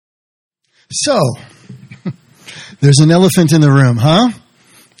So, there's an elephant in the room, huh?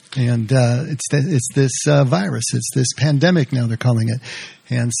 And it's this virus. It's this pandemic now, they're calling it.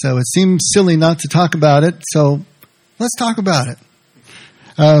 And so it seems silly not to talk about it, so let's talk about it.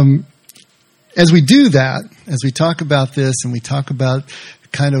 As we do that, as we talk about this and we talk about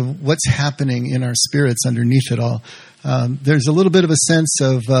kind of what's happening in our spirits underneath it all, there's a little bit of a sense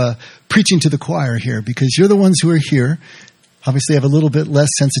of preaching to the choir here, because you're the ones who are here. Obviously have a little bit less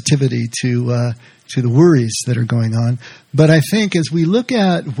sensitivity to the worries that are going on. But I think as we look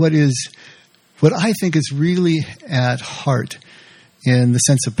at what I think is really at heart in the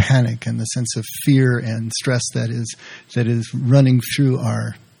sense of panic and the sense of fear and stress that is running through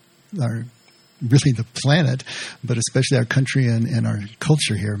our really the planet, but especially our country and our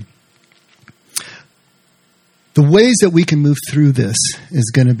culture here, the ways that we can move through this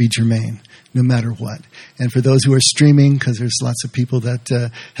is going to be germane, no matter what. And for those who are streaming, because there's lots of people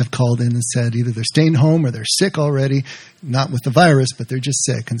that have called in and said either they're staying home or they're sick already, not with the virus, but they're just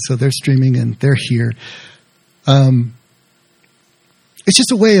sick. And so they're streaming and they're here. It's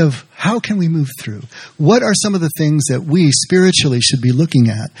just a way of how can we move through? What are some of the things that we spiritually should be looking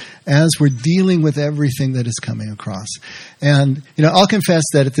at as we're dealing with everything that is coming across? And, I'll confess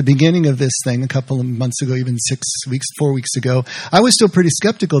that at the beginning of this thing, a couple of months ago, even 4 weeks ago, I was still pretty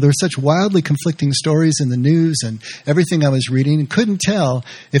skeptical. There were such wildly conflicting stories in the news and everything I was reading, and couldn't tell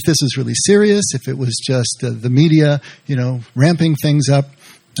if this was really serious, if it was just the media, ramping things up.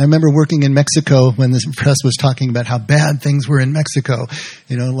 I remember working in Mexico when the press was talking about how bad things were in Mexico.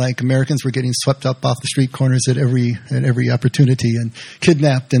 Like Americans were getting swept up off the street corners at every opportunity and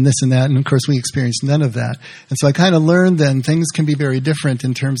kidnapped and this and that. And of course, we experienced none of that. And so I kind of learned then things can be very different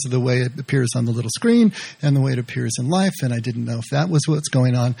in terms of the way it appears on the little screen and the way it appears in life. And I didn't know if that was what's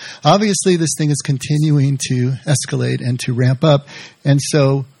going on. Obviously, this thing is continuing to escalate and to ramp up. And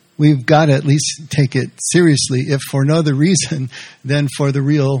so we've got to at least take it seriously, if for no other reason than for the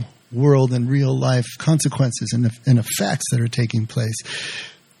real world and real life consequences and effects that are taking place.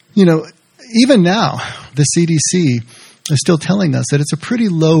 Even now, the CDC is still telling us that it's a pretty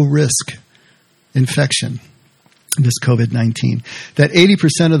low risk infection, this COVID-19, that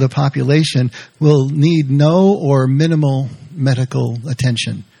 80% of the population will need no or minimal medical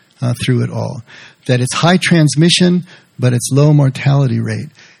attention through it all, that it's high transmission, but it's low mortality rate.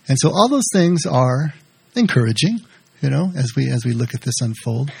 And so all those things are encouraging, as we look at this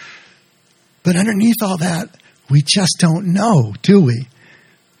unfold. But underneath all that, we just don't know, do we?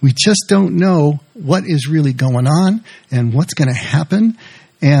 We just don't know what is really going on and what's going to happen.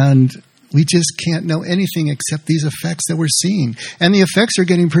 And we just can't know anything except these effects that we're seeing. And the effects are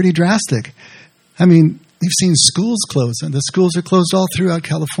getting pretty drastic. I mean, we've seen schools close, and the schools are closed all throughout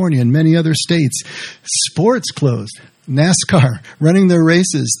California and many other states. Sports closed. NASCAR running their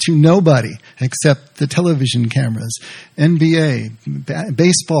races to nobody except the television cameras. NBA,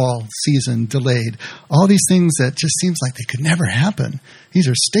 baseball season delayed. All these things that just seems like they could never happen. These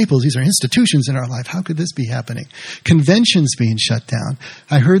are staples. These are institutions in our life. How could this be happening? Conventions being shut down.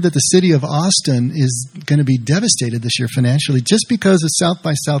 I heard that the city of Austin is going to be devastated this year financially just because of South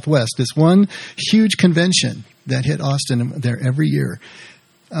by Southwest, this one huge convention that hit Austin there every year.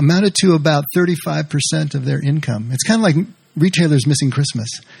 Amounted to about 35% of their income. It's kind of like retailers missing Christmas,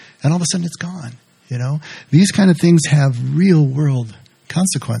 and all of a sudden it's gone. These kind of things have real world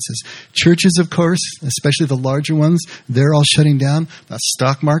consequences. Churches, of course, especially the larger ones, they're all shutting down. The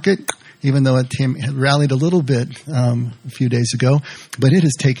stock market, even though it rallied a little bit a few days ago, but it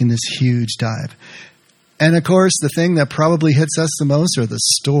has taken this huge dive. And of course, the thing that probably hits us the most are the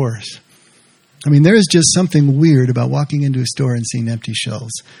stores. I mean, there is just something weird about walking into a store and seeing empty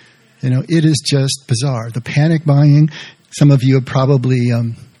shelves. It is just bizarre. The panic buying, some of you have probably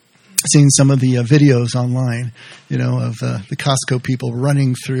seen some of the videos online, of the Costco people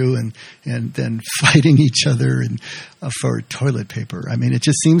running through and then fighting each other and for toilet paper. I mean, it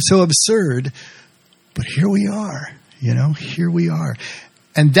just seems so absurd, but here we are, here we are.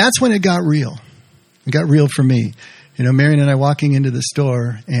 And that's when it got real. It got real for me. Marion and I walking into the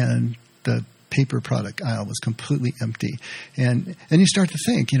store, and the paper product aisle was completely empty. And you start to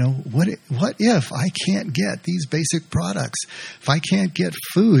think, what if I can't get these basic products? If I can't get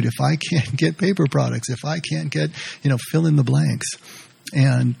food, if I can't get paper products, if I can't get, fill in the blanks.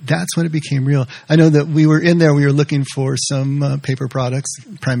 And that's when it became real. I know that we were in there, we were looking for some paper products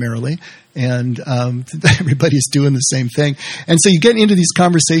primarily, and everybody's doing the same thing. And so you get into these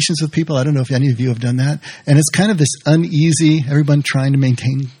conversations with people. I don't know if any of you have done that. And it's kind of this uneasy, everyone trying to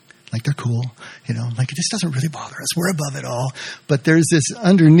maintain like they're cool, like it just doesn't really bother us. We're above it all. But there's this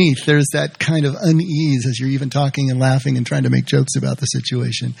underneath, there's that kind of unease as you're even talking and laughing and trying to make jokes about the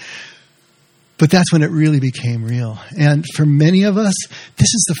situation. But that's when it really became real. And for many of us,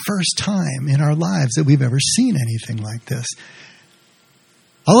 this is the first time in our lives that we've ever seen anything like this.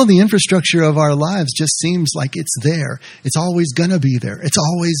 All of the infrastructure of our lives just seems like it's there. It's always going to be there. It's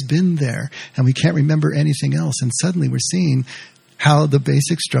always been there. And we can't remember anything else. And suddenly we're seeing how the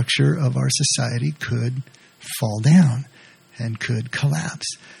basic structure of our society could fall down and could collapse.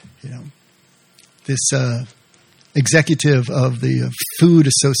 This executive of the Food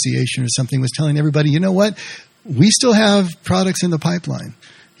Association or something was telling everybody, you know what? We still have products in the pipeline.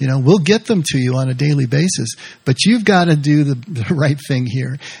 We'll get them to you on a daily basis, but you've got to do the right thing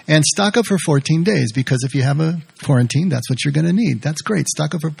here and stock up for 14 days, because if you have a quarantine, that's what you're going to need. That's great.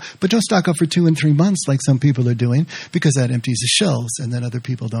 But don't stock up for 2 and 3 months like some people are doing, because that empties the shelves and then other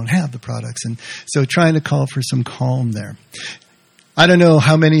people don't have the products. And so trying to call for some calm there. I don't know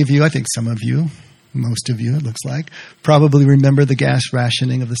how many of you, I think some of you, most of you, it looks like, probably remember the gas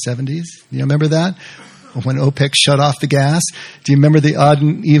rationing of the 70s. You remember that? When OPEC shut off the gas. Do you remember the odd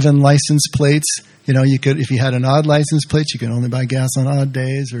and even license plates? You could, if you had an odd license plate, you could only buy gas on odd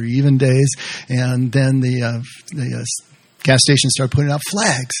days or even days. And then the gas stations started putting out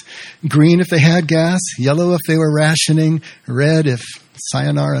flags. Green if they had gas, yellow if they were rationing, red if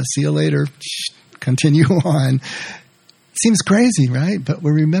sayonara, see you later, continue on. Seems crazy, right? But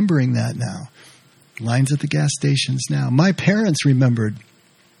we're remembering that now. Lines at the gas stations now. My parents remembered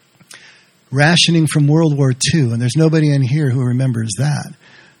rationing from World War II, and there's nobody in here who remembers that.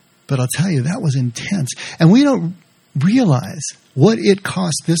 But I'll tell you, that was intense. And we don't realize what it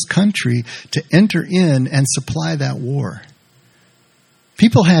cost this country to enter in and supply that war.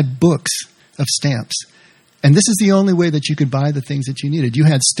 People had books of stamps. And this is the only way that you could buy the things that you needed. You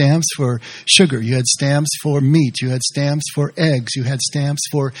had stamps for sugar. You had stamps for meat. You had stamps for eggs. You had stamps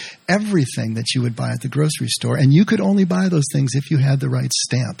for everything that you would buy at the grocery store. And you could only buy those things if you had the right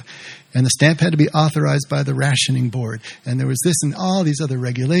stamp. And the stamp had to be authorized by the rationing board. And there was this and all these other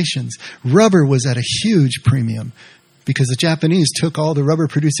regulations. Rubber was at a huge premium, because the Japanese took all the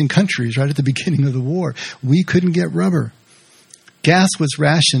rubber-producing countries right at the beginning of the war. We couldn't get rubber. Gas was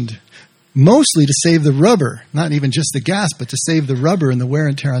rationed, mostly to save the rubber, not even just the gas, but to save the rubber and the wear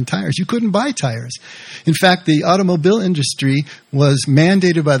and tear on tires. You couldn't buy tires. In fact, the automobile industry was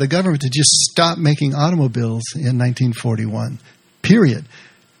mandated by the government to just stop making automobiles in 1941, period.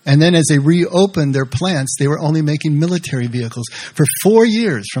 And then as they reopened their plants, they were only making military vehicles. For 4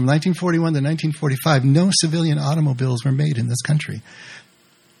 years, from 1941 to 1945, no civilian automobiles were made in this country.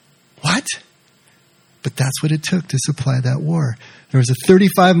 What? But that's what it took to supply that war. There was a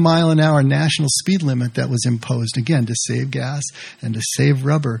 35-mile-an-hour national speed limit that was imposed, again, to save gas and to save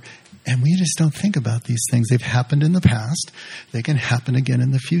rubber. And we just don't think about these things. They've happened in the past. They can happen again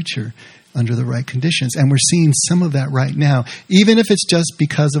in the future under the right conditions. And we're seeing some of that right now, even if it's just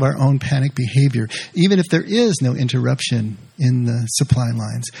because of our own panic behavior. Even if there is no interruption in the supply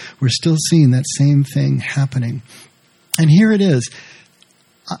lines, we're still seeing that same thing happening. And here it is.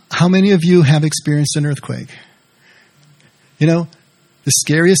 How many of you have experienced an earthquake? The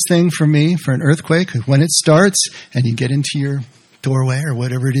scariest thing for me, for an earthquake, when it starts and you get into your doorway or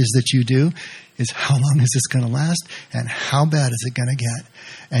whatever it is that you do, is how long is this going to last and how bad is it going to get?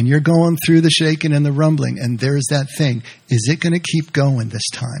 And you're going through the shaking and the rumbling, and there's that thing. Is it going to keep going this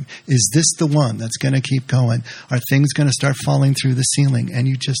time? Is this the one that's going to keep going? Are things going to start falling through the ceiling? And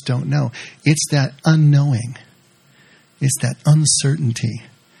you just don't know. It's that unknowing. It's that uncertainty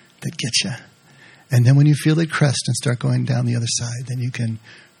that gets you. And then when you feel it crest and start going down the other side, then you can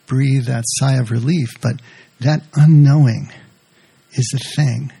breathe that sigh of relief. But that unknowing is the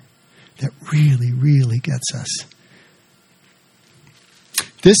thing that really, really gets us.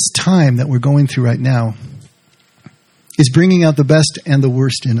 This time that we're going through right now is bringing out the best and the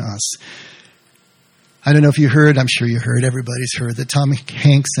worst in us. I don't know if you heard, I'm sure you heard, everybody's heard, that Tom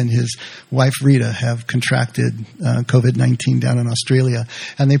Hanks and his wife Rita have contracted COVID-19 down in Australia.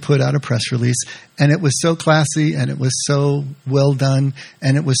 And they put out a press release. And it was so classy and it was so well done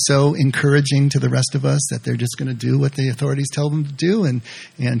and it was so encouraging to the rest of us that they're just going to do what the authorities tell them to do and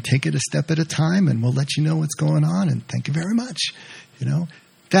take it a step at a time, and we'll let you know what's going on, and thank you very much.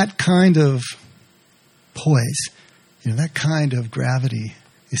 That kind of poise, that kind of gravity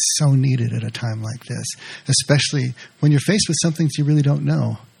is so needed at a time like this, especially when you're faced with something that you really don't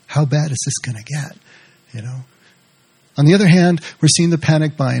know. How bad is this going to get? On the other hand, we're seeing the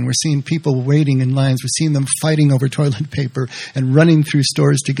panic buying. We're seeing people waiting in lines. We're seeing them fighting over toilet paper and running through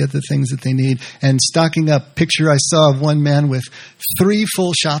stores to get the things that they need and stocking up. Picture I saw of one man with 3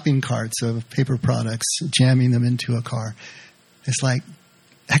 full shopping carts of paper products, jamming them into a car. It's like,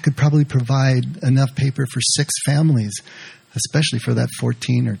 that could probably provide enough paper for 6 families. especially for that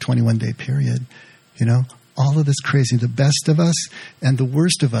 14 or 21 day period. All of this crazy, the best of us and the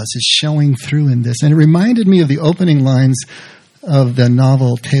worst of us is showing through in this. And it reminded me of the opening lines of the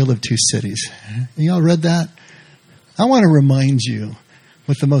novel Tale of Two Cities. Y'all read that? I want to remind you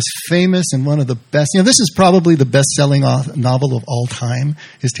with the most famous and one of the best, this is probably the best-selling novel of all time,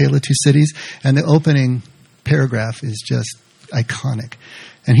 is Tale of Two Cities. And the opening paragraph is just iconic.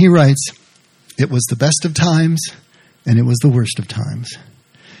 And he writes, "It was the best of times, and it was the worst of times.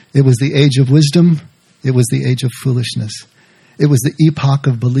 It was the age of wisdom. It was the age of foolishness. It was the epoch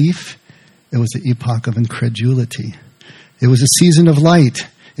of belief. It was the epoch of incredulity. It was a season of light.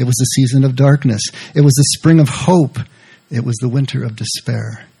 It was a season of darkness. It was the spring of hope. It was the winter of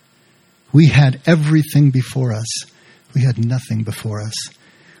despair. We had everything before us. We had nothing before us.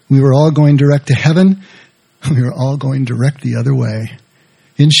 We were all going direct to heaven. We were all going direct the other way.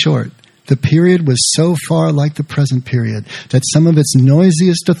 In short, the period was so far like the present period that some of its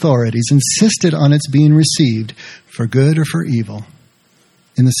noisiest authorities insisted on its being received for good or for evil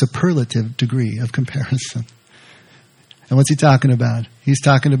in the superlative degree of comparison." And what's he talking about? He's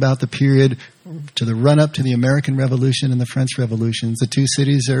talking about the period to the run-up to the American Revolution and the French Revolutions. The two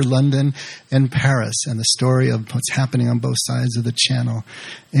cities are London and Paris, and the story of what's happening on both sides of the Channel.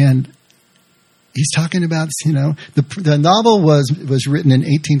 And he's talking about, the novel was written in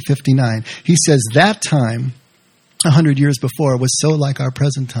 1859. He says that time, 100 years before, was so like our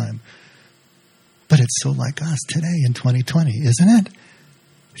present time. But it's so like us today in 2020, isn't it?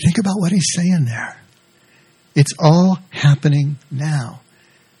 Think about what he's saying there. It's all happening now.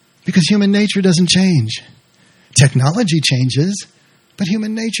 Because human nature doesn't change. Technology changes, but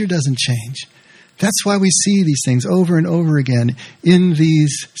human nature doesn't change. That's why we see these things over and over again in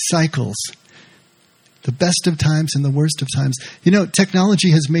these cycles. The best of times and the worst of times.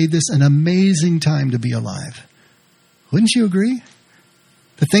 Technology has made this an amazing time to be alive. Wouldn't you agree?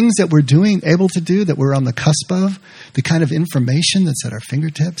 The things that we're able to do, that we're on the cusp of, the kind of information that's at our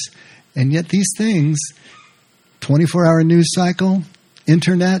fingertips, and yet these things, 24-hour news cycle,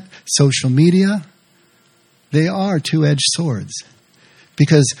 internet, social media, they are two-edged swords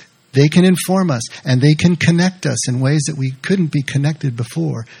because they can inform us and they can connect us in ways that we couldn't be connected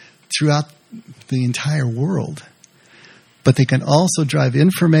before throughout the entire world. But they can also drive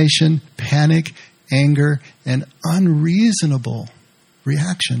information, panic, anger, and unreasonable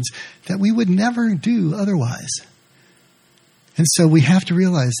reactions that we would never do otherwise. And so we have to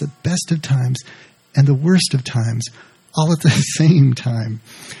realize the best of times and the worst of times all at the same time.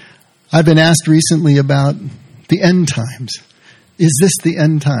 I've been asked recently about the end times. Is this the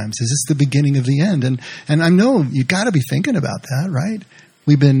end times? Is this the beginning of the end? And I know you got to be thinking about that, right?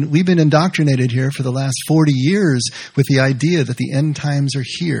 We've been indoctrinated here for the last 40 years with the idea that the end times are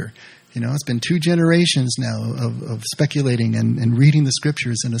here. It's been 2 generations now of speculating and reading the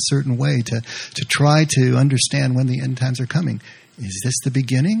scriptures in a certain way to try to understand when the end times are coming. Is this the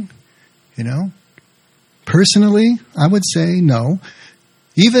beginning? Personally, I would say no.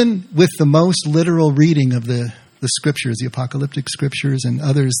 Even with the most literal reading of the scriptures, the apocalyptic scriptures and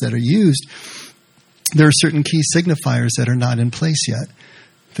others that are used, there are certain key signifiers that are not in place yet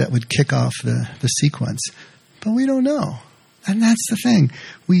that would kick off the sequence. But we don't know. And that's the thing.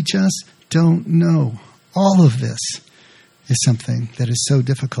 We just don't know. All of this is something that is so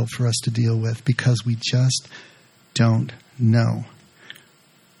difficult for us to deal with because we just don't know.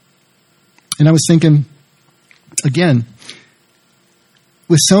 And I was thinking, again,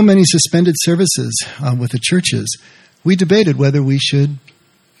 with so many suspended services with the churches, we debated whether we should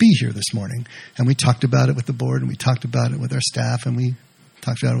be here this morning. And we talked about it with the board, and we talked about it with our staff, and we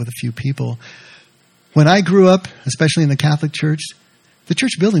talked about it with a few people. When I grew up, especially in the Catholic Church, the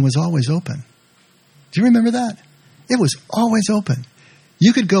church building was always open. Do you remember that? It was always open.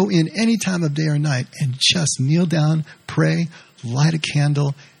 You could go in any time of day or night and just kneel down, pray, light a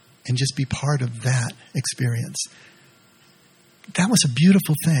candle, and just be part of that experience. That was a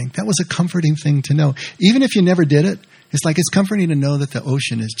beautiful thing. That was a comforting thing to know. Even if you never did it, it's comforting to know that the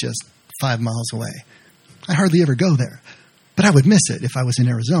ocean is just 5 miles away. I hardly ever go there, but I would miss it if I was in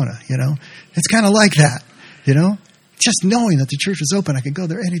Arizona, It's kind of like that, Just knowing that the church was open, I could go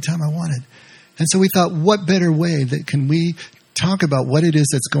there anytime I wanted. And so we thought, what better way that can we talk about what it is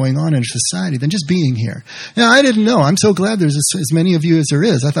that's going on in society than just being here? Now, I didn't know. I'm so glad there's as many of you as there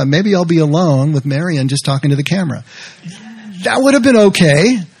is. I thought maybe I'll be alone with Marion just talking to the camera. That would have been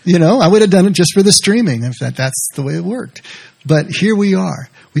okay. I would have done it just for the streaming if that's the way it worked. But here we are.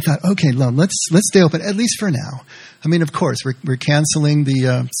 We thought, okay, let's stay open, at least for now. I mean, of course, we're canceling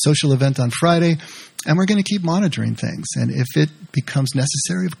the social event on Friday, and we're going to keep monitoring things. And if it becomes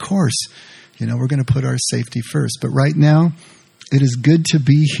necessary, of course, We're going to put our safety first. But right now, it is good to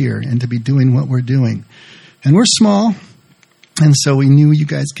be here and to be doing what we're doing. And we're small, and so we knew you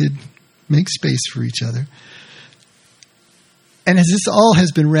guys could make space for each other. And as this all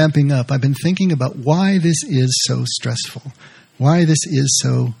has been ramping up, I've been thinking about why this is so stressful, why this is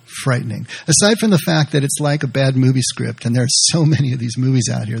so frightening. Aside from the fact that it's like a bad movie script, and there are so many of these movies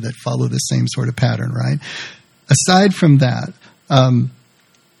out here that follow the same sort of pattern, right? Aside from that,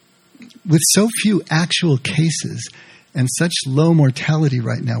 with so few actual cases and such low mortality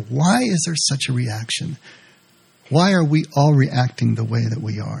right now, why is there such a reaction? Why are we all reacting the way that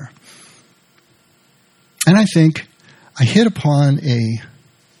we are? And I think I hit upon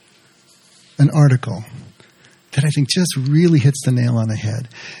an article that I think just really hits the nail on the head.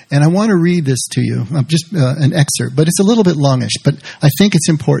 And I want to read this to you, just an excerpt, but it's a little bit longish, but I think it's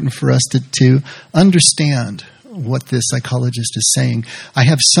important for us to understand what this psychologist is saying. I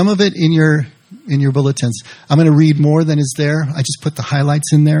have some of it in your bulletins. I'm going to read more than is there. I just put the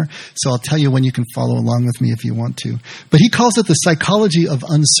highlights in there, so I'll tell you when you can follow along with me if you want to. But he calls it the psychology of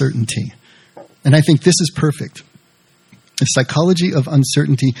uncertainty. And I think this is perfect. The psychology of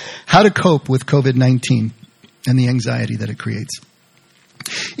uncertainty, how to cope with COVID-19 and the anxiety that it creates.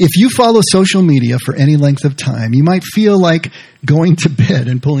 If you follow social media for any length of time, you might feel like going to bed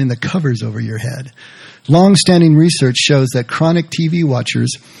and pulling the covers over your head. Long-standing research shows that chronic TV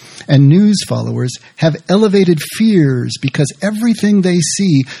watchers and news followers have elevated fears because everything they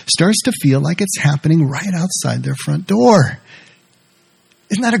see starts to feel like it's happening right outside their front door.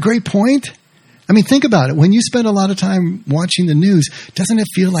 Isn't that a great point? I mean, think about it. When you spend a lot of time watching the news, doesn't it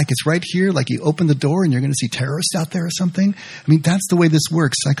feel like it's right here, like you open the door and you're going to see terrorists out there or something? I mean, that's the way this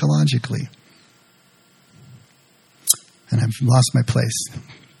works psychologically. And I've lost my place.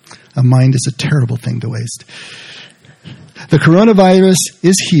 A mind is a terrible thing to waste. The coronavirus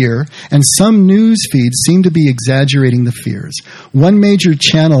is here, and some news feeds seem to be exaggerating the fears. One major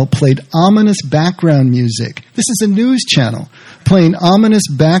channel played ominous background music. This is a news channel playing ominous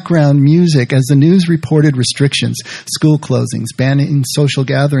background music as the news reported restrictions, school closings, banning social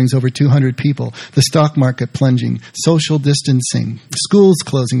gatherings over 200 people, the stock market plunging, social distancing, schools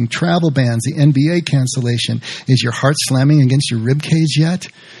closing, travel bans, the NBA cancellation. Is your heart slamming against your rib cage yet?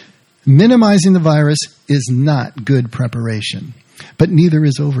 Minimizing the virus is not good preparation, but neither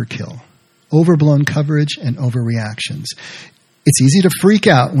is overkill, overblown coverage, and overreactions. It's easy to freak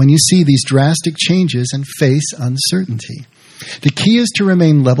out when you see these drastic changes and face uncertainty. The key is to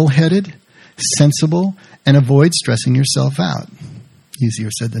remain level-headed, sensible, and avoid stressing yourself out. Easier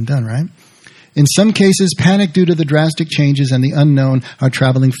said than done, right? In some cases, panic due to the drastic changes and the unknown are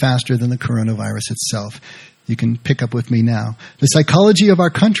traveling faster than the coronavirus itself. You can pick up with me now. The psychology of our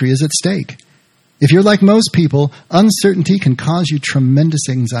country is at stake. If you're like most people, uncertainty can cause you tremendous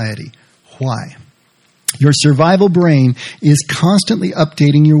anxiety. Why? Your survival brain is constantly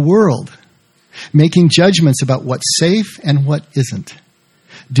updating your world, making judgments about what's safe and what isn't.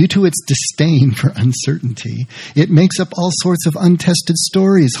 Due to its disdain for uncertainty, it makes up all sorts of untested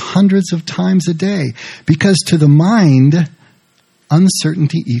stories hundreds of times a day, because to the mind,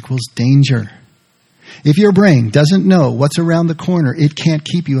 uncertainty equals danger. If your brain doesn't know what's around the corner, it can't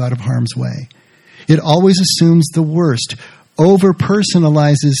keep you out of harm's way. It always assumes the worst,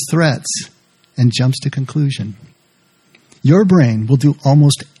 over-personalizes threats, and jumps to conclusion. Your brain will do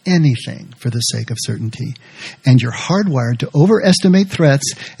almost anything for the sake of certainty, and you're hardwired to overestimate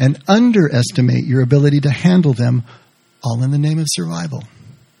threats and underestimate your ability to handle them, all in the name of survival.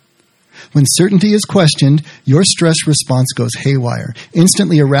 When certainty is questioned, your stress response goes haywire,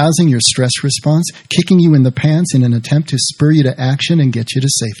 instantly arousing your stress response, kicking you in the pants in an attempt to spur you to action and get you to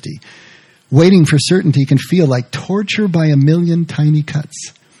safety. Waiting for certainty can feel like torture by a million tiny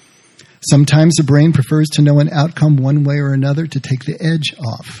cuts. Sometimes the brain prefers to know an outcome one way or another to take the edge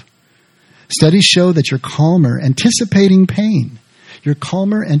off. Studies show that you're calmer anticipating pain. You're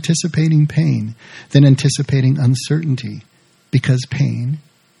calmer anticipating pain than anticipating uncertainty, because pain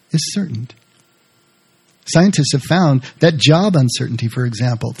is certain. Scientists have found that job uncertainty, for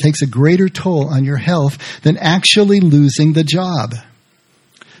example, takes a greater toll on your health than actually losing the job.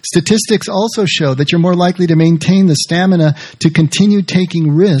 Statistics also show that you're more likely to maintain the stamina to continue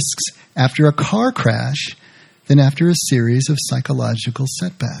taking risks after a car crash than after a series of psychological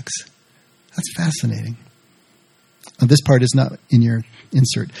setbacks. That's fascinating. This part is not in your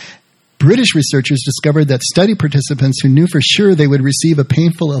insert. British researchers discovered that study participants who knew for sure they would receive a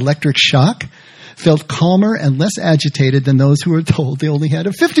painful electric shock felt calmer and less agitated than those who were told they only had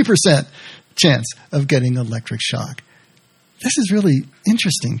a 50% chance of getting electric shock. This is really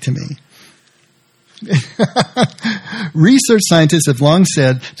interesting to me. Research scientists have long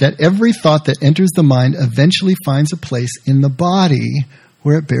said that every thought that enters the mind eventually finds a place in the body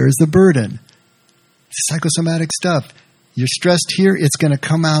where it bears the burden. Psychosomatic stuff. You're stressed here, it's going to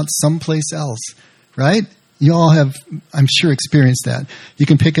come out someplace else, right? You all have, I'm sure, experienced that. You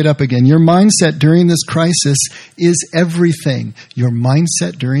can pick it up again. Your mindset during this crisis is everything. Your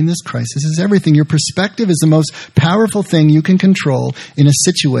mindset during this crisis is everything. Your perspective is the most powerful thing you can control in a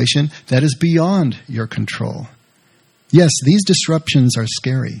situation that is beyond your control. Yes, these disruptions are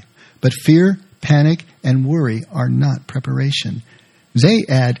scary, but fear, panic, and worry are not preparation. They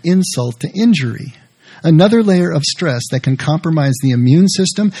add insult to injury. Another layer of stress that can compromise the immune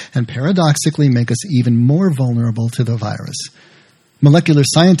system and paradoxically make us even more vulnerable to the virus. Molecular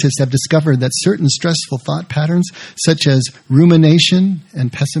scientists have discovered that certain stressful thought patterns, such as rumination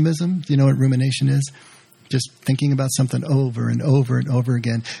and pessimism, do you know what rumination is? Just thinking about something over and over and over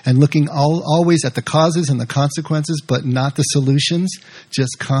again and looking always at the causes and the consequences, but not the solutions,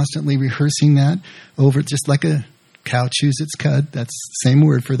 just constantly rehearsing that over, just like a cow chews its cud. That's the same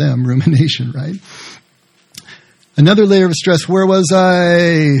word for them, rumination, right? Another layer of stress, where was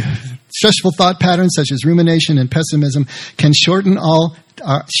I? Stressful thought patterns such as rumination and pessimism can shorten our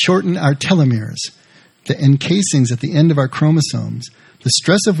telomeres, the encasings at the end of our chromosomes, the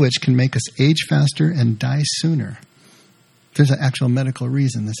stress of which can make us age faster and die sooner. There's an actual medical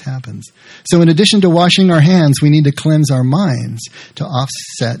reason this happens. So in addition to washing our hands, we need to cleanse our minds to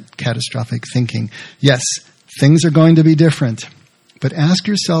offset catastrophic thinking. Yes, things are going to be different, but ask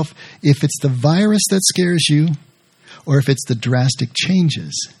yourself if it's the virus that scares you, or if it's the drastic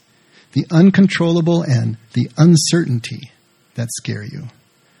changes, the uncontrollable and the uncertainty that scare you.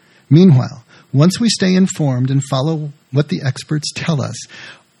 Meanwhile, once we stay informed and follow what the experts tell us,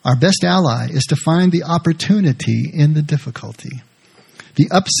 our best ally is to find the opportunity in the difficulty, the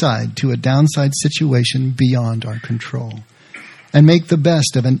upside to a downside situation beyond our control, and make the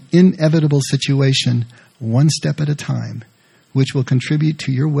best of an inevitable situation one step at a time, which will contribute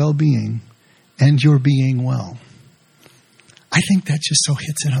to your well-being and your being well. I think that just so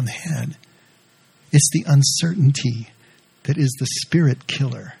hits it on the head. It's the uncertainty that is the spirit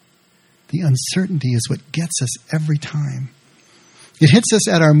killer. The uncertainty is what gets us every time. It hits us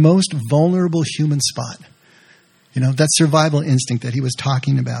at our most vulnerable human spot. You know, that survival instinct that he was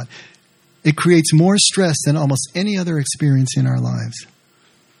talking about. It creates more stress than almost any other experience in our lives.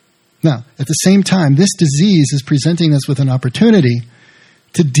 Now, at the same time, this disease is presenting us with an opportunity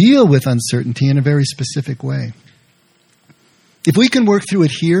to deal with uncertainty in a very specific way. If we can work through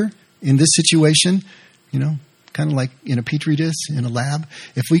it here, in this situation, you know, kind of like in a petri dish, in a lab,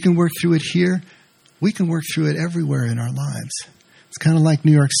 if we can work through it here, we can work through it everywhere in our lives. It's kind of like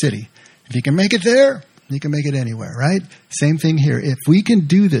New York City. If you can make it there, you can make it anywhere, right? Same thing here. If we can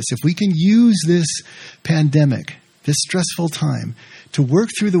do this, if we can use this pandemic, this stressful time, to work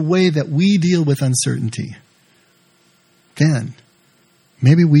through the way that we deal with uncertainty, then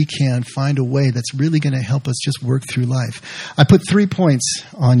maybe we can find a way that's really going to help us just work through life. I put 3 points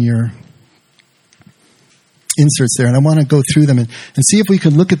on your inserts there, and I want to go through them and see if we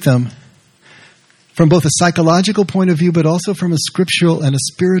can look at them from both a psychological point of view, but also from a scriptural and a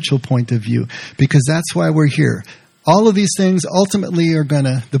spiritual point of view, because that's why we're here. All of these things ultimately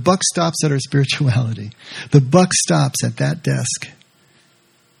the buck stops at our spirituality. The buck stops at that desk.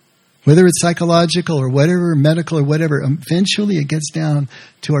 Whether it's psychological or whatever, medical or whatever, eventually it gets down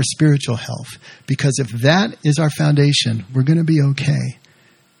to our spiritual health. Because if that is our foundation, we're going to be okay.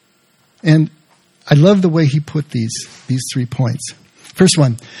 And I love the way he put these 3 points. First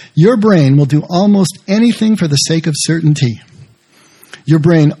one, your brain will do almost anything for the sake of certainty. Your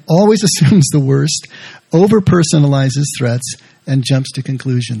brain always assumes the worst, over-personalizes threats, and jumps to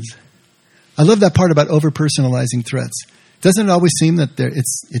conclusions. I love that part about over-personalizing threats. Doesn't it always seem that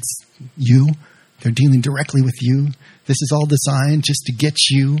it's you? They're dealing directly with you. This is all designed just to get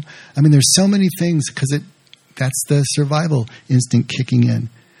you. I mean, there's so many things because that's the survival instinct kicking in.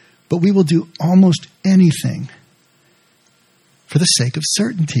 But we will do almost anything for the sake of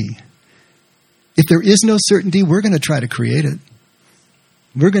certainty. If there is no certainty, we're going to try to create it.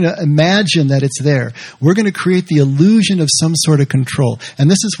 We're going to imagine that it's there. We're going to create the illusion of some sort of control.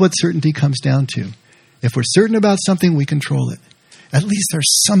 And this is what certainty comes down to. If we're certain about something, we control it. At least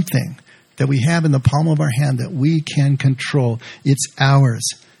there's something that we have in the palm of our hand that we can control. It's ours.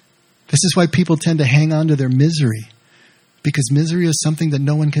 This is why people tend to hang on to their misery, because misery is something that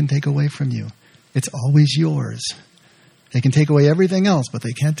no one can take away from you. It's always yours. They can take away everything else, but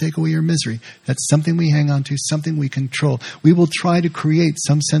they can't take away your misery. That's something we hang on to, something we control. We will try to create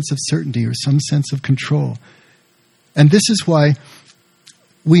some sense of certainty or some sense of control. And this is why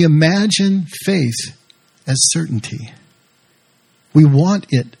we imagine faith as certainty. We want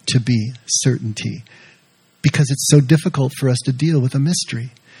it to be certainty because it's so difficult for us to deal with a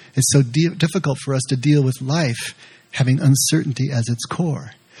mystery. It's so difficult for us to deal with life having uncertainty as its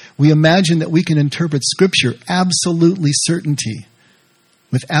core. We imagine that we can interpret Scripture absolutely certainty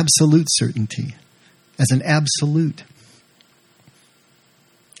with absolute certainty as an absolute.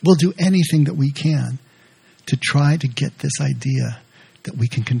 We'll do anything that we can to try to get this idea that we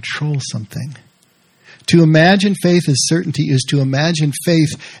can control something. To imagine faith as certainty is to imagine faith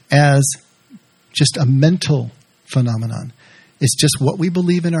as just a mental phenomenon. It's just what we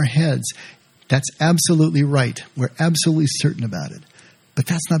believe in our heads. That's absolutely right. We're absolutely certain about it. But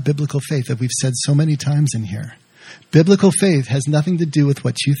that's not biblical faith, that we've said so many times in here. Biblical faith has nothing to do with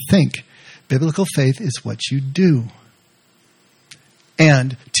what you think. Biblical faith is what you do.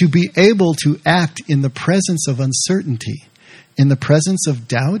 And to be able to act in the presence of uncertainty, in the presence of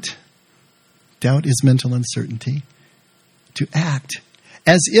doubt, doubt is mental uncertainty, to act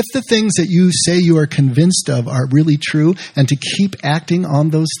as if the things that you say you are convinced of are really true, and to keep acting on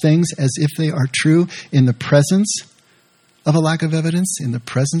those things as if they are true in the presence of a lack of evidence, in the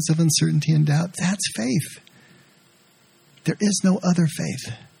presence of uncertainty and doubt, that's faith. There is no other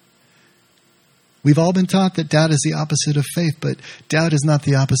faith. We've all been taught that doubt is the opposite of faith, but doubt is not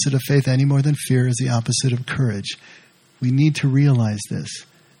the opposite of faith any more than fear is the opposite of courage. We need to realize this.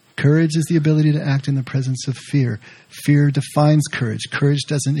 Courage is the ability to act in the presence of fear. Fear defines courage. Courage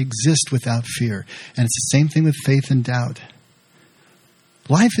doesn't exist without fear. And it's the same thing with faith and doubt.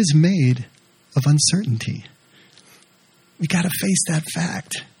 Life is made of uncertainty. We got to face that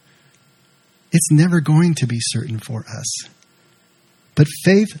fact. It's never going to be certain for us. But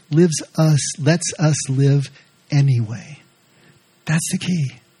faith lets us live anyway. That's the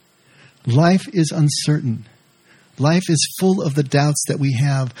key. Life is uncertain. Life is full of the doubts that we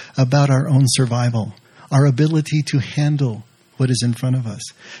have about our own survival, our ability to handle what is in front of us.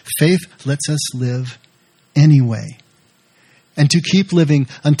 Faith lets us live anyway. And to keep living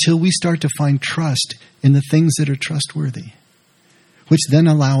until we start to find trust in the things that are trustworthy, which then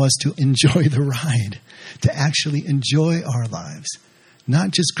allow us to enjoy the ride, to actually enjoy our lives.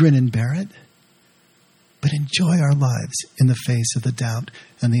 Not just grin and bear it, but enjoy our lives in the face of the doubt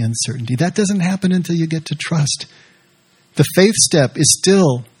and the uncertainty. That doesn't happen until you get to trust. The faith step is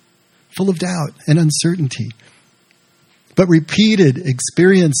still full of doubt and uncertainty. But repeated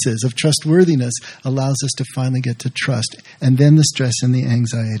experiences of trustworthiness allows us to finally get to trust. And then the stress and the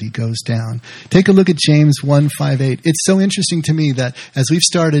anxiety goes down. Take a look at James 1:5-8. It's so interesting to me that as we've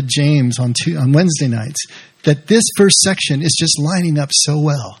started James on Wednesday nights, that this first section is just lining up so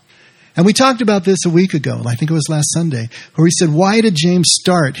well. And we talked about this a week ago, I think it was last Sunday, where we said, why did James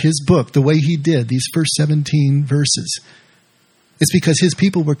start his book the way he did, these first 17 verses? It's because his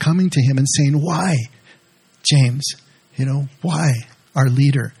people were coming to him and saying, why, James? Why, our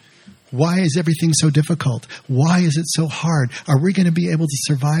leader? Why is everything so difficult? Why is it so hard? Are we going to be able to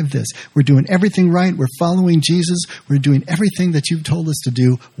survive this? We're doing everything right. We're following Jesus. We're doing everything that you've told us to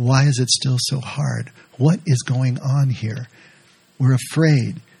do. Why is it still so hard? What is going on here? We're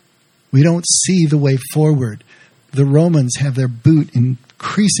afraid. We don't see the way forward. The Romans have their boot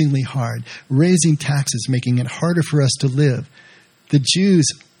increasingly hard, raising taxes, making it harder for us to live. The Jews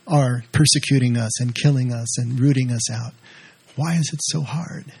are persecuting us and killing us and rooting us out. Why is it so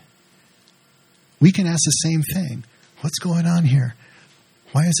hard? We can ask the same thing. What's going on here?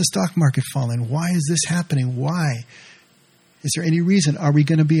 Why is the stock market falling? Why is this happening? Why? Is there any reason? Are we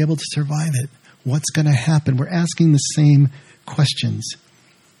going to be able to survive it? What's going to happen? We're asking the same questions.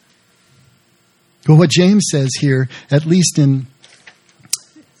 But what James says here, at least in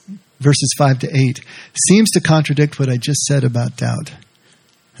verses 5-8, seems to contradict what I just said about doubt.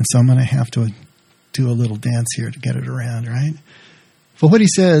 And so I'm going to have to do a little dance here to get it around, right? But what he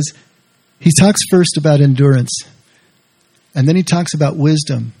says, he talks first about endurance, and then he talks about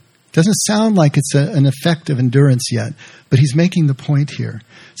wisdom. Doesn't sound like it's an effect of endurance yet, but he's making the point here.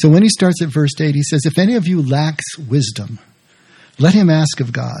 So when he starts at verse 8, he says, if any of you lacks wisdom, let him ask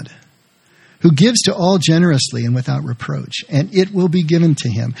of God, who gives to all generously and without reproach, and it will be given to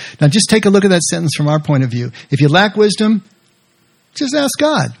him. Now just take a look at that sentence from our point of view. If you lack wisdom, just ask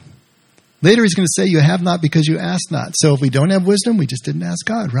God. Later he's going to say you have not because you ask not. So if we don't have wisdom, we just didn't ask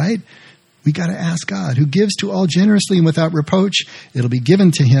God, right? We got to ask God, who gives to all generously and without reproach. It'll be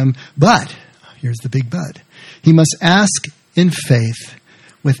given to him. But, here's the big but, he must ask in faith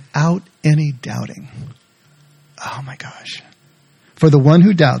without any doubting. Oh my gosh. For the one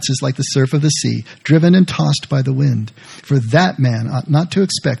who doubts is like the surf of the sea, driven and tossed by the wind. For that man ought not to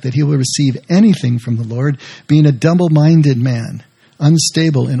expect that he will receive anything from the Lord, being a double-minded man,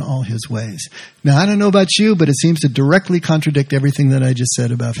 unstable in all his ways. Now, I don't know about you, but it seems to directly contradict everything that I just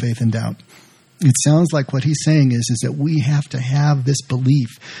said about faith and doubt. It sounds like what he's saying is that we have to have this belief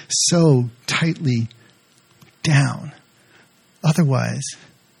so tightly down. Otherwise,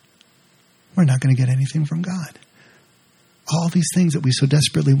 we're not going to get anything from God. All these things that we so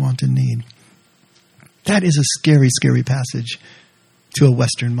desperately want and need. That is a scary, scary passage to a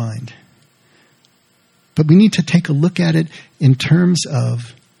Western mind. But we need to take a look at it in terms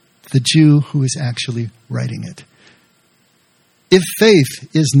of the Jew who is actually writing it. If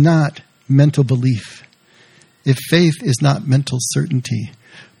faith is not mental belief, if faith is not mental certainty,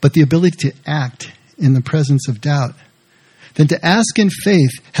 but the ability to act in the presence of doubt, then to ask in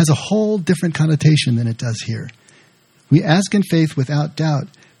faith has a whole different connotation than it does here. We ask in faith without doubt,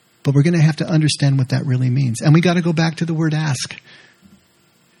 but we're going to have to understand what that really means. And we got to go back to the word ask.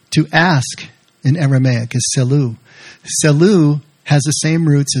 To ask in Aramaic is selu. Selu has the same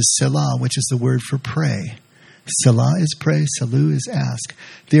roots as selah, which is the word for pray. Selah is pray, selu is ask.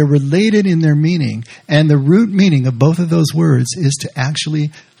 They are related in their meaning, and the root meaning of both of those words is to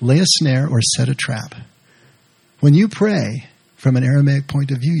actually lay a snare or set a trap. When you pray, from an Aramaic point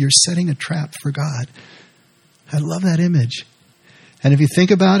of view, you're setting a trap for God. I love that image. And if you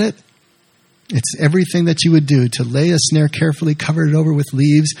think about it, it's everything that you would do to lay a snare carefully, cover it over with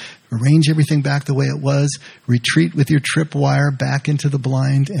leaves, arrange everything back the way it was, retreat with your tripwire back into the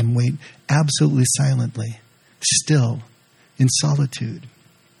blind, and wait absolutely silently, still, in solitude,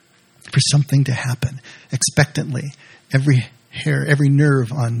 for something to happen, expectantly, every hair, every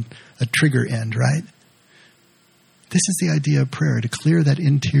nerve on a trigger end, right? This is the idea of prayer, to clear that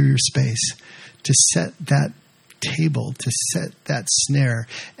interior space, to set that table, to set that snare,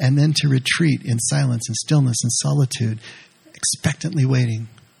 and then to retreat in silence and stillness and solitude, expectantly waiting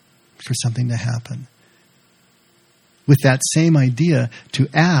for something to happen. With that same idea, to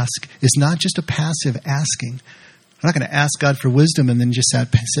ask is not just a passive asking. I'm not going to ask God for wisdom and then just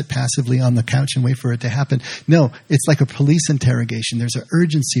sit passively on the couch and wait for it to happen. No, it's like a police interrogation. There's an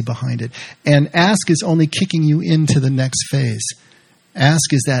urgency behind it. And ask is only kicking you into the next phase.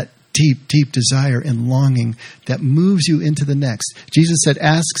 Ask is that deep, deep desire and longing that moves you into the next. Jesus said,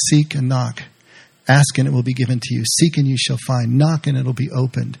 ask, seek, and knock. Ask and it will be given to you. Seek and you shall find. Knock and it will be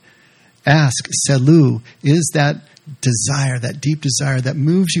opened. Ask, selu, is that desire, that deep desire that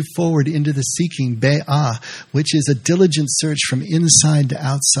moves you forward into the seeking, be'ah, which is a diligent search from inside to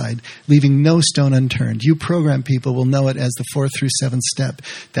outside, leaving no stone unturned. You program people will know it as the 4 through 7 step,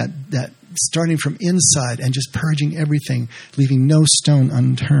 that starting from inside and just purging everything, leaving no stone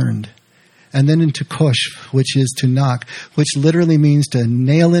unturned. And then into kosh, which is to knock, which literally means to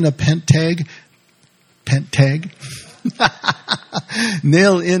nail in a pent-tag,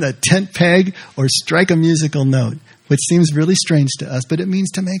 nail in a tent peg or strike a musical note, which seems really strange to us, but it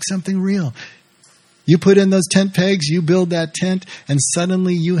means to make something real. You put in those tent pegs, you build that tent, and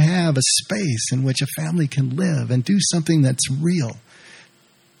suddenly you have a space in which a family can live and do something that's real.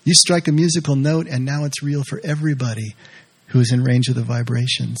 You strike a musical note, and now it's real for everybody who is in range of the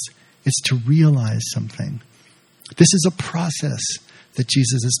vibrations. It's to realize something. This is a process that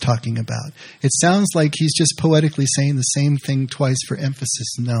Jesus is talking about. It sounds like he's just poetically saying the same thing twice for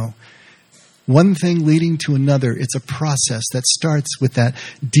emphasis. No. One thing leading to another. It's a process that starts with that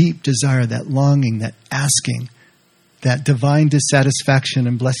deep desire, that longing, that asking, that divine dissatisfaction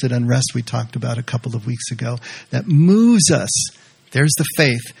and blessed unrest we talked about a couple of weeks ago, that moves us, there's the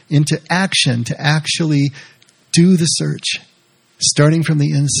faith, into action to actually do the search, starting from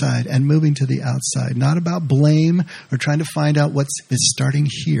the inside and moving to the outside. Not about blame or trying to find out what's starting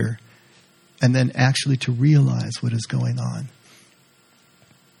here, and then actually to realize what is going on.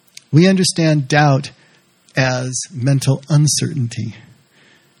 We understand doubt as mental uncertainty.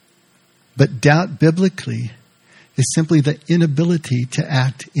 But doubt biblically is simply the inability to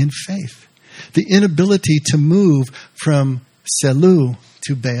act in faith. The inability to move from selu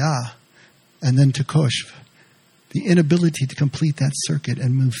to be'ah and then to koshv. The inability to complete that circuit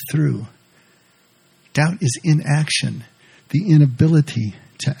and move through. Doubt is inaction. The inability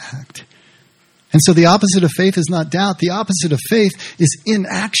to act. And so the opposite of faith is not doubt. The opposite of faith is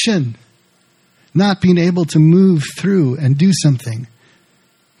inaction. Not being able to move through and do something.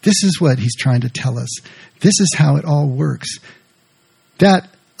 This is what he's trying to tell us. This is how it all works. That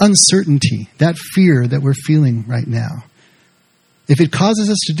uncertainty, that fear that we're feeling right now, if it causes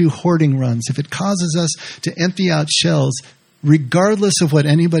us to do hoarding runs, if it causes us to empty out shelves, regardless of what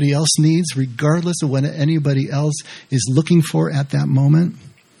anybody else needs, regardless of what anybody else is looking for at that moment,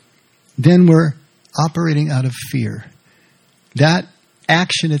 then we're operating out of fear. That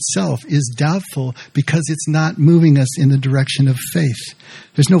action itself is doubtful because it's not moving us in the direction of faith.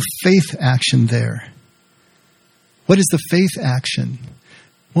 There's no faith action there. What is the faith action?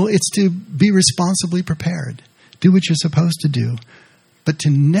 Well, it's to be responsibly prepared. Do what you're supposed to do, but to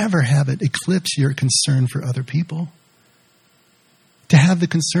never have it eclipse your concern for other people. To have the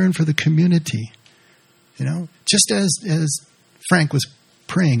concern for the community. Just as Frank was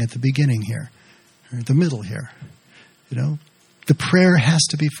praying at the beginning here, or the middle here, the prayer has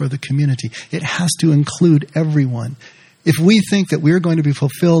to be for the community. It has to include everyone. If we think that we're going to be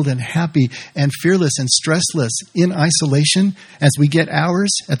fulfilled and happy and fearless and stressless in isolation as we get ours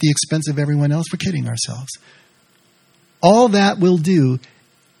at the expense of everyone else, we're kidding ourselves. All that will do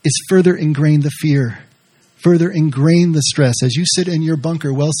is further ingrain the fear, further ingrain the stress. As you sit in your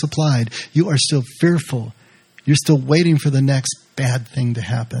bunker well supplied, you are still fearful. You're still waiting for the next bad thing to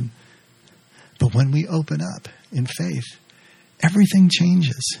happen. But when we open up in faith, everything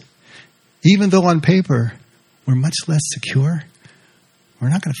changes. Even though on paper we're much less secure, we're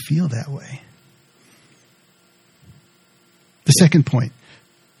not going to feel that way. The second point.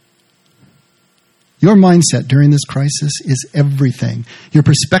 Your mindset during this crisis is everything. Your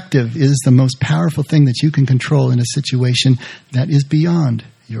perspective is the most powerful thing that you can control in a situation that is beyond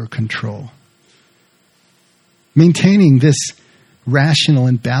your control. Maintaining this rational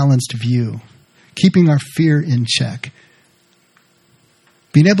and balanced view, keeping our fear in check,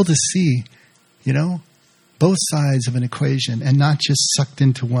 being able to see, both sides of an equation and not just sucked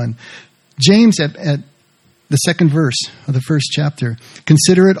into one. James at the second verse of the first chapter,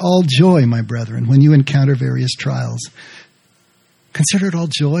 consider it all joy, my brethren, when you encounter various trials. Consider it all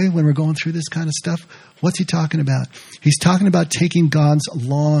joy when we're going through this kind of stuff. What's he talking about? He's talking about taking God's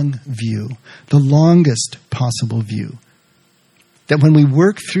long view, the longest possible view. That when we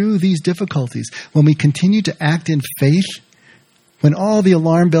work through these difficulties, when we continue to act in faith, when all the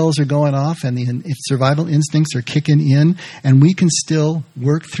alarm bells are going off and the survival instincts are kicking in, and we can still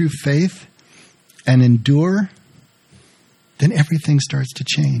work through faith and endure, then everything starts to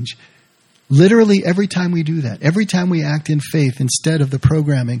change. Literally, every time we do that, every time we act in faith instead of the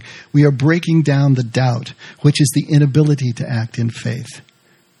programming, we are breaking down the doubt, which is the inability to act in faith.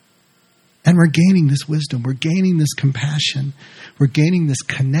 And we're gaining this wisdom. We're gaining this compassion. We're gaining this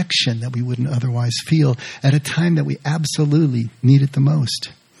connection that we wouldn't otherwise feel at a time that we absolutely need it the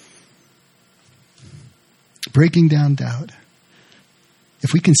most. Breaking down doubt.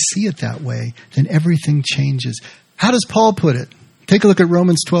 If we can see it that way, then everything changes. How does Paul put it? Take a look at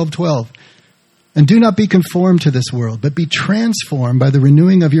Romans 12:12. And do not be conformed to this world, but be transformed by the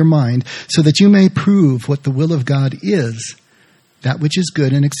renewing of your mind, so that you may prove what the will of God is, that which is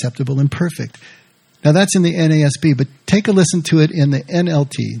good and acceptable and perfect. Now that's in the NASB, but take a listen to it in the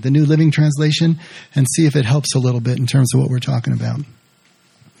NLT, the New Living Translation, and see if it helps a little bit in terms of what we're talking about.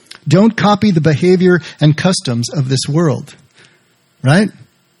 Don't copy the behavior and customs of this world, right?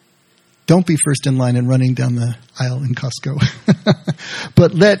 Don't be first in line and running down the aisle in Costco.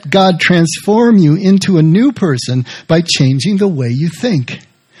 But let God transform you into a new person by changing the way you think.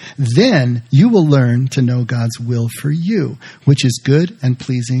 Then you will learn to know God's will for you, which is good and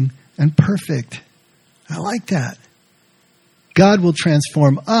pleasing and perfect. I like that. God will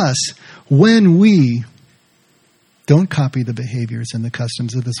transform us when we don't copy the behaviors and the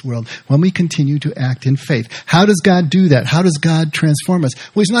customs of this world, when we continue to act in faith. How does God do that? How does God transform us?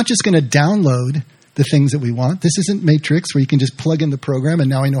 Well, He's not just going to download the things that we want. This isn't Matrix where you can just plug in the program and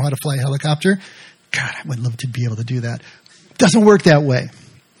now I know how to fly a helicopter. God, I would love to be able to do that. It doesn't work that way.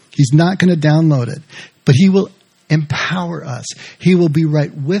 He's not going to download it, but He will empower us. He will be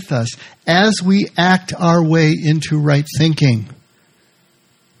right with us as we act our way into right thinking.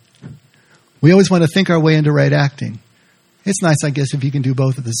 We always want to think our way into right acting. It's nice, I guess, if you can do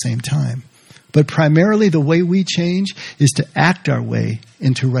both at the same time. But primarily the way we change is to act our way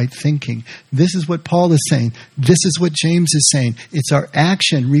into right thinking. This is what Paul is saying. This is what James is saying. It's our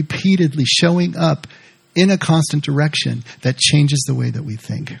action repeatedly showing up in a constant direction that changes the way that we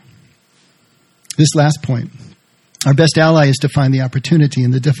think. This last point. Our best ally is to find the opportunity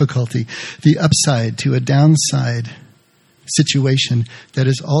in the difficulty, the upside to a downside situation that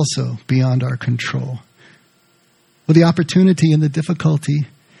is also beyond our control. Well, the opportunity in the difficulty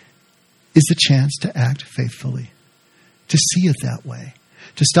is the chance to act faithfully, to see it that way,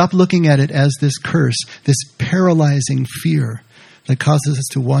 to stop looking at it as this curse, this paralyzing fear that causes us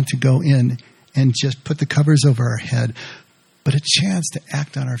to want to go in and just put the covers over our head, but a chance to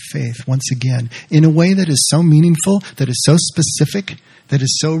act on our faith once again in a way that is so meaningful, that is so specific, that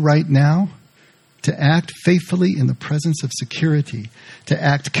is so right now, to act faithfully in the presence of security, to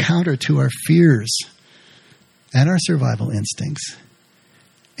act counter to our fears and our survival instincts,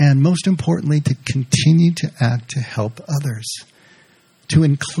 and most importantly, to continue to act to help others, to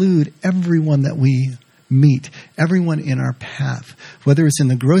include everyone that we meet, everyone in our path, whether it's in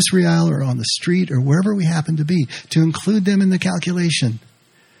the grocery aisle or on the street or wherever we happen to be, to include them in the calculation.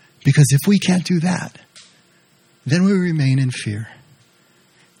 Because if we can't do that, then we remain in fear.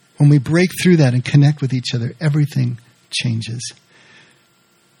 When we break through that and connect with each other, everything changes.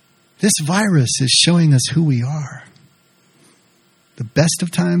 This virus is showing us who we are. The best of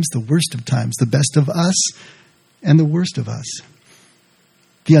times, the worst of times, the best of us and the worst of us.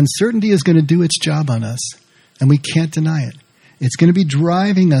 The uncertainty is going to do its job on us, and we can't deny it. It's going to be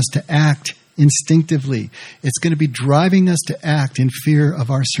driving us to act instinctively. It's going to be driving us to act in fear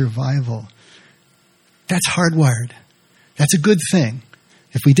of our survival. That's hardwired. That's a good thing.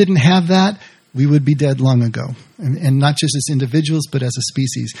 If we didn't have that, we would be dead long ago. And not just as individuals, but as a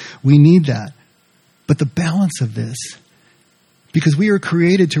species. We need that. But the balance of this, because we are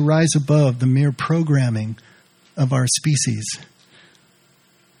created to rise above the mere programming of our species.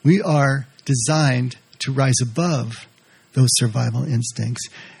 We are designed to rise above those survival instincts.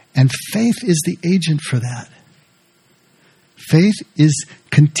 And faith is the agent for that. Faith is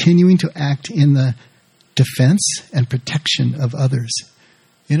continuing to act in the defense and protection of others.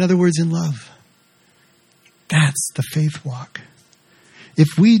 In other words, in love. That's the faith walk. If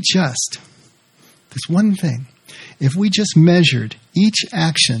we just, this one thing, if we just measured each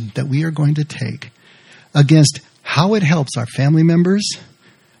action that we are going to take against how it helps our family members,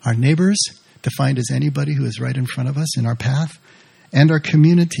 our neighbors, defined as anybody who is right in front of us in our path, and our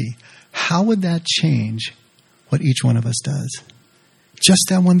community, how would that change what each one of us does? Just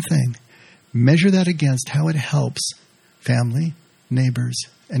that one thing. Measure that against how it helps family, neighbors,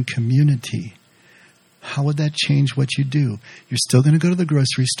 and community. How would that change what you do? You're still going to go to the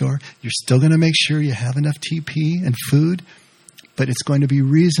grocery store. You're still going to make sure you have enough TP and food, but it's going to be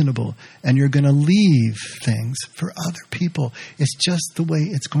reasonable, and you're going to leave things for other people. It's just the way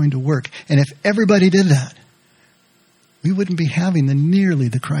it's going to work. And if everybody did that, we wouldn't be having nearly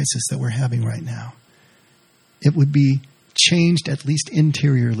the crisis that we're having right now. It would be changed, at least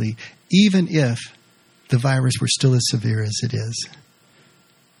interiorly, even if the virus were still as severe as it is.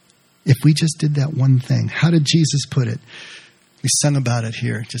 If we just did that one thing. How did Jesus put it? We sung about it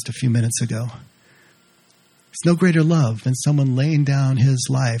here just a few minutes ago. It's no greater love than someone laying down his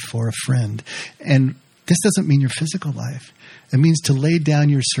life for a friend. And this doesn't mean your physical life. It means to lay down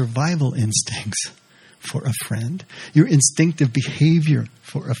your survival instincts for a friend, your instinctive behavior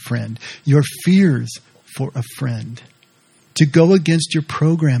for a friend, your fears for a friend, to go against your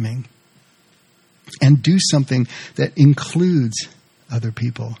programming and do something that includes other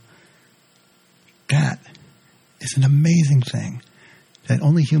people. That is an amazing thing that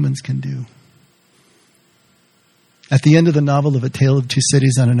only humans can do. At the end of the novel of A Tale of Two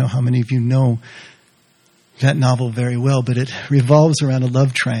Cities, I don't know how many of you know that novel very well, but it revolves around a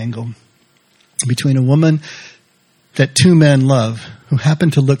love triangle between a woman that two men love who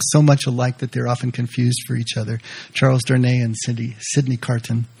happen to look so much alike that they're often confused for each other. Charles Darnay and Sidney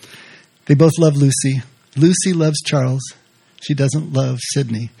Carton. They both love Lucy. Lucy loves Charles. She doesn't love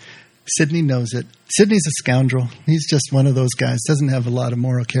Sidney. Sidney knows it. Sidney's a scoundrel. He's just one of those guys. Doesn't have a lot of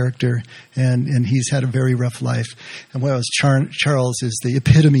moral character, and he's had a very rough life. And whereas Charles is the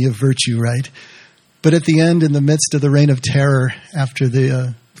epitome of virtue, right? But at the end, in the midst of the reign of terror after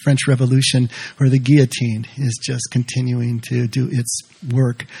the French Revolution, where the guillotine is just continuing to do its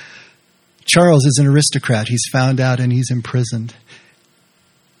work, Charles is an aristocrat. He's found out and he's imprisoned.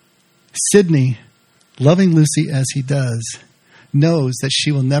 Sidney, loving Lucy as he does, knows that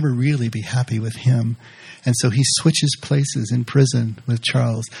she will never really be happy with him. And so he switches places in prison with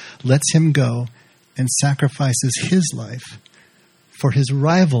Charles, lets him go, and sacrifices his life for his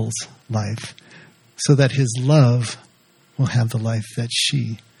rival's life so that his love will have the life that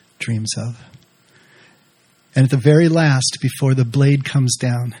she dreams of. And at the very last, before the blade comes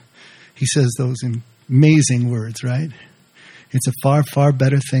down, he says those amazing words, right? It's a far, far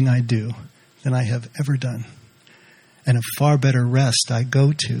better thing I do than I have ever done, and a far better rest I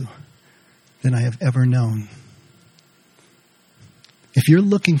go to than I have ever known. If you're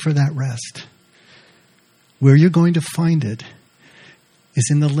looking for that rest, where you're going to find it is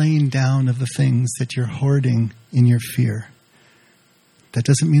in the laying down of the things that you're hoarding in your fear. That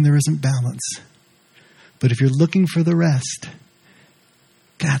doesn't mean there isn't balance. But if you're looking for the rest,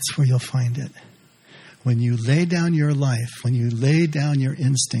 that's where you'll find it. When you lay down your life, when you lay down your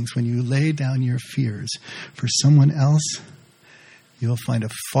instincts, when you lay down your fears for someone else, you'll find a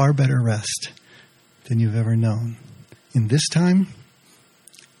far better rest than you've ever known. In this time,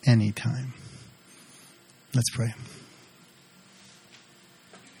 any time. Let's pray.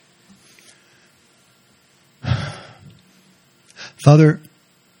 Father,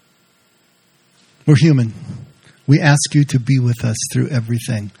 we're human. We ask you to be with us through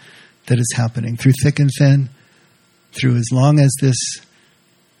everything that is happening, through thick and thin, through as long as this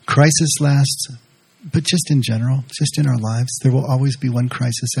crisis lasts, but just in general, just in our lives. There will always be one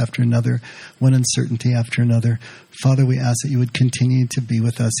crisis after another, one uncertainty after another. Father, we ask that you would continue to be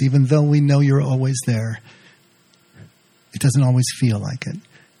with us, even though we know you're always there. It doesn't always feel like it.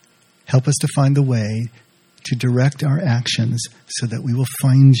 Help us to find the way to direct our actions so that we will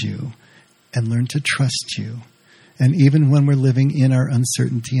find you and learn to trust you. And even when we're living in our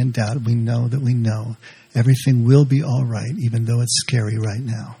uncertainty and doubt, we know that we know everything will be all right, even though it's scary right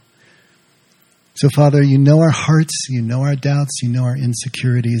now. So, Father, you know our hearts, you know our doubts, you know our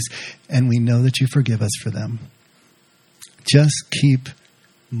insecurities, and we know that you forgive us for them. Just keep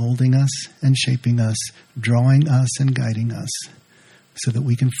molding us and shaping us, drawing us and guiding us, so that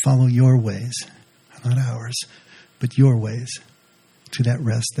we can follow your ways, not ours, but your ways, to that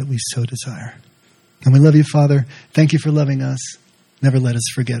rest that we so desire. And we love you, Father. Thank you for loving us. Never let us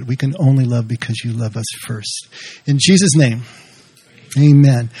forget. We can only love because you love us first. In Jesus' name,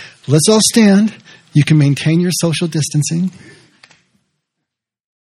 amen. Let's all stand. You can maintain your social distancing.